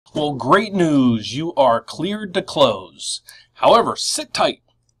Well, great news. You are cleared to close. However, sit tight.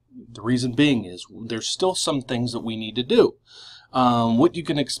 The reason being is there's still some things that we need to do. What you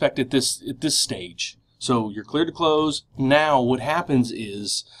can expect at this stage. So you're cleared to close. Now what happens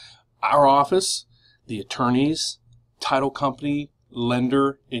is our office, the attorneys, title company,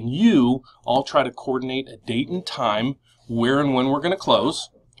 lender, and you all try to coordinate a date and time where and when we're going to close.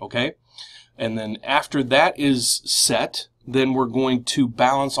 Okay? And then after that is set, then we're going to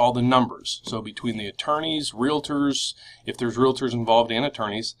balance all the numbers. So between the attorneys, realtors, if there's realtors involved and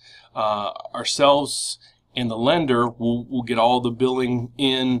attorneys, ourselves and the lender will get all the billing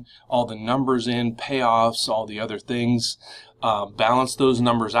in, all the numbers in, payoffs, all the other things, balance those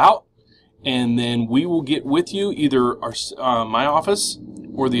numbers out, and then we will get with you, either my office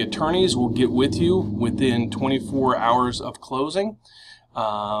or the attorneys will get with you within 24 hours of closing,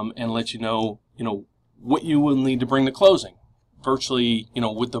 and let you know what you will need to bring to closing. Virtually,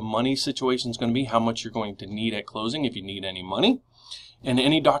 what the money situation is going to be, how much you're going to need at closing, if you need any money, and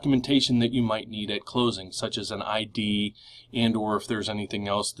any documentation that you might need at closing, such as an ID and or if there's anything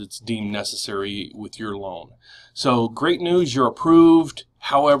else that's deemed necessary with your loan. So great news, you're approved.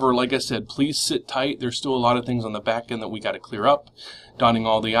 However, like I said, please sit tight. There's still a lot of things on the back end that we got to clear up, dotting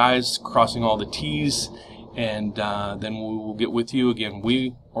all the I's, crossing all the T's, and then we will get with you again.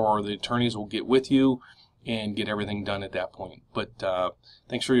 We or the attorneys will get with you and get everything done at that point. But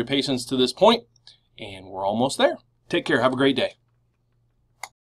thanks for your patience to this point, and we're almost there. Take care. Have a great day.